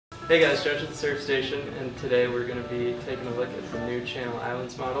Hey guys, Josh at the Surf Station, and today we're going to be taking a look at the new Channel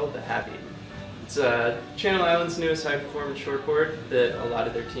Islands model, the Happy. It's Channel Islands' newest high-performance shortboard that a lot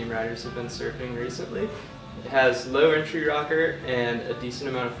of their team riders have been surfing recently. It has low entry rocker and a decent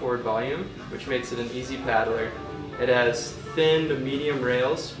amount of forward volume, which makes it an easy paddler. It has thin to medium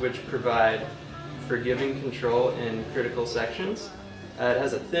rails, which provide forgiving control in critical sections. It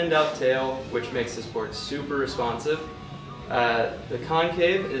has a thinned out tail, which makes this board super responsive. The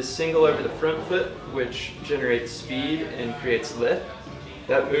concave is single over the front foot, which generates speed and creates lift.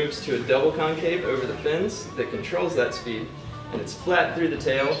 That moves to a double concave over the fins that controls that speed. And it's flat through the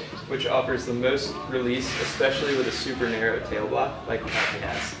tail, which offers the most release, especially with a super narrow tail block like the Happy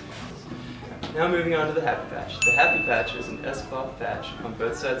has. Now moving on to the Happy Patch. The Happy Patch is an S-cloth patch on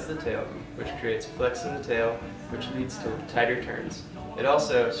both sides of the tail, which creates flex in the tail, which leads to tighter turns. It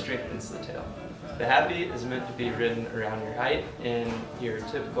also strengthens the tail. The Happy is meant to be ridden around your height in your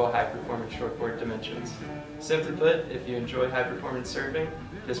typical high-performance shortboard dimensions. Simply put, if you enjoy high-performance surfing,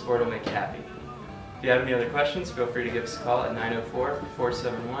 this board will make you happy. If you have any other questions, feel free to give us a call at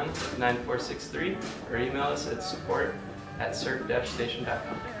 904-471-9463 or email us at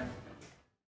support@surf-station.com.